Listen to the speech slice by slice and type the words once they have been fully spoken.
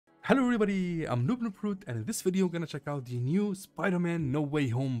Hello everybody, I'm Noob and in this video we're gonna check out the new Spider-Man No Way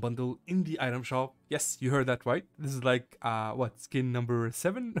Home bundle in the item shop. Yes, you heard that right. This is like, skin number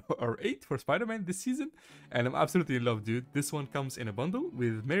 7 or 8 for Spider-Man this season. And I'm absolutely in love, dude. This one comes in a bundle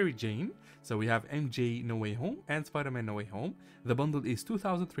with Mary Jane. So we have MJ No Way Home and Spider-Man No Way Home. The bundle is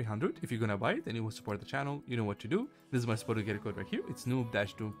 2,300. If you're gonna buy it and you will support the channel, you know what to do. This is my supporter get code right here. It's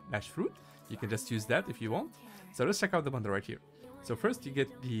noob-fruit. You can just use that if you want. So let's check out the bundle right here. So first you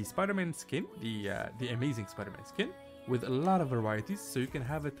get the Spider-Man skin, the amazing Spider-Man skin, with a lot of varieties. So you can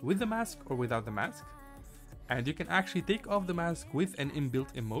have it with the mask or without the mask. And you can actually take off the mask with an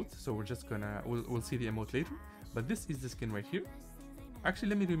inbuilt emote. So we're just gonna, we'll see the emote later. But this is the skin right here. Actually,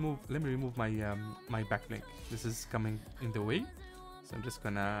 let me remove my my BACKBLING. This is coming in the way. So I'm just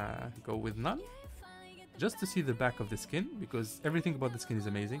gonna go with none. Just to see the back of the skin, because everything about the skin is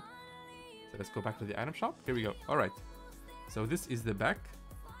amazing. So let's go back to the item shop. Here we go. All right. So this is the back.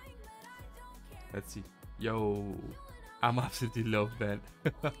 Let's see. Yo, I'm absolutely love that.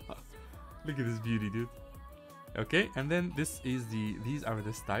 Look at this beauty, dude. Okay, and then these are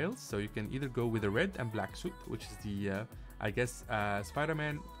the styles. So you can either go with a red and black suit, which is the I guess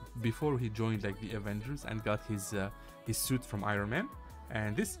Spider-Man before he joined like the Avengers and got his suit from Iron Man.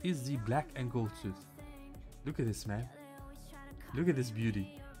 And this is the black and gold suit. Look at this, man. Look at this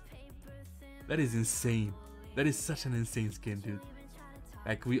beauty. That is insane. That is such an insane skin, dude.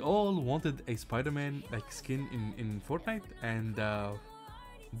 Like, we all wanted a Spider-Man like skin in Fortnite, and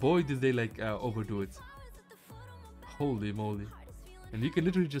boy did they like overdo it. Holy moly. And you can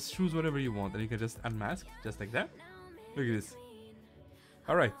literally just choose whatever you want and you can just unmask just like that. Look at this.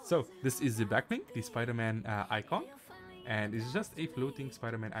 Alright, so this is the BACKBLING, the Spider-Man icon, and it's just a floating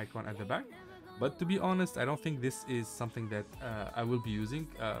Spider-Man icon at the back. But to be honest, I don't think this is something that I will be using.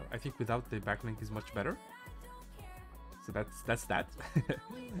 I think without the BACKBLING is much better. So that's that.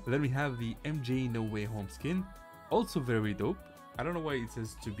 Then we have the MJ No Way Home skin, also very dope. I don't know why it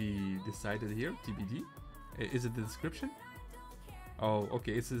says to be decided here, TBD. Is it the description? Oh,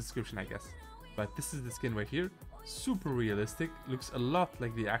 okay, it's the description, I guess. But this is the skin right here, super realistic, looks a lot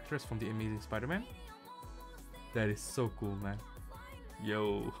like the actress from the Amazing Spider-Man. That is so cool, man.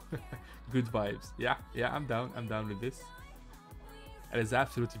 Yo, good vibes. Yeah, I'm down with this. It is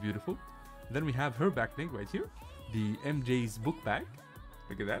absolutely beautiful. Then we have her BACKBLING right here. The MJ's book bag.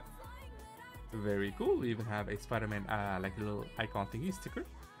 Look at that. Very cool. We even have a Spider-Man like little icon thingy sticker.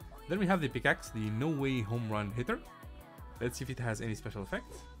 Then we have the pickaxe, the No Way Home Run hitter. Let's see if it has any special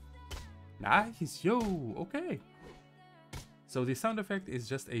effects. Nice, yo, okay. So the sound effect is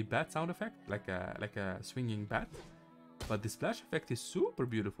just a bat sound effect, like a swinging bat. But the splash effect is super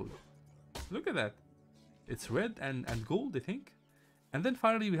beautiful. Look at that. It's red and gold, I think. And then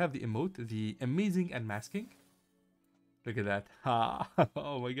finally we have the emote, the amazing unmasking. Look at that.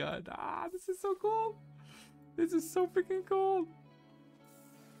 Oh my god. This is so cool. This is so freaking cool.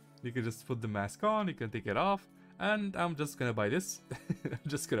 You can just put the mask on, you can take it off, and I'm just gonna buy this. I'm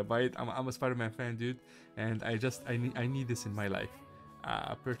just gonna buy it. I'm a Spider-Man fan, dude, and I need this in my life.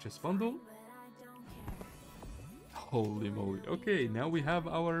 Purchase bundle. Holy moly. Okay, now we have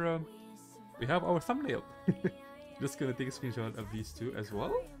our thumbnail. Just gonna take a screenshot of these two as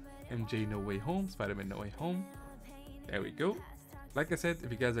well. MJ No Way Home, Spider-Man No Way Home. There we go. Like I said,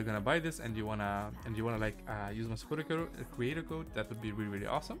 if you guys are gonna buy this and you wanna like use my supporter code, creator code, that would be really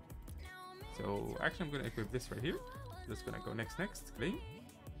awesome. So actually, I'm gonna equip this right here. Just gonna go next, clean,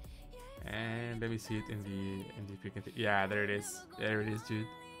 and let me see it in the freaking thing. Yeah, there it is, dude.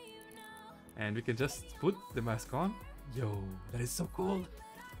 And we can just put the mask on. Yo, that is so cool.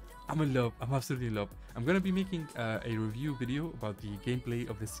 I'm in love. I'm absolutely in love. I'm gonna be making a review video about the gameplay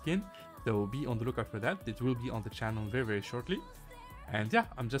of the skin. So be on the lookout for that. It will be on the channel very shortly. And yeah,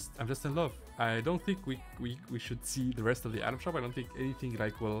 I'm just in love. I don't think we should see the rest of the item shop. I don't think anything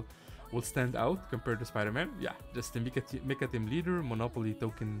like will stand out compared to Spider-Man. Yeah, just the Mecha Team Leader Monopoly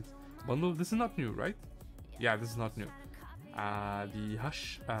token bundle. This is not new, right? Yeah, this is not new. The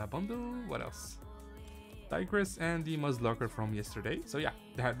Hush bundle. What else? Tigress and the Muzzlocker from yesterday. So yeah,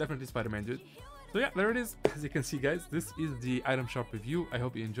 definitely Spider-Man, dude. So yeah, there it is. As you can see, guys, this is the item shop review. I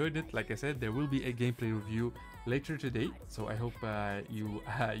hope you enjoyed it. Like I said, there will be a gameplay review later today, so I hope you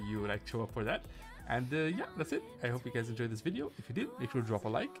like show up for that. And yeah, that's it. I hope you guys enjoyed this video. If you did, make sure to drop a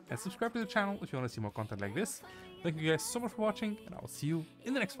like and subscribe to the channel if you want to see more content like this. Thank you guys so much for watching, and I will see you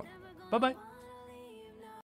in the next one. Bye bye.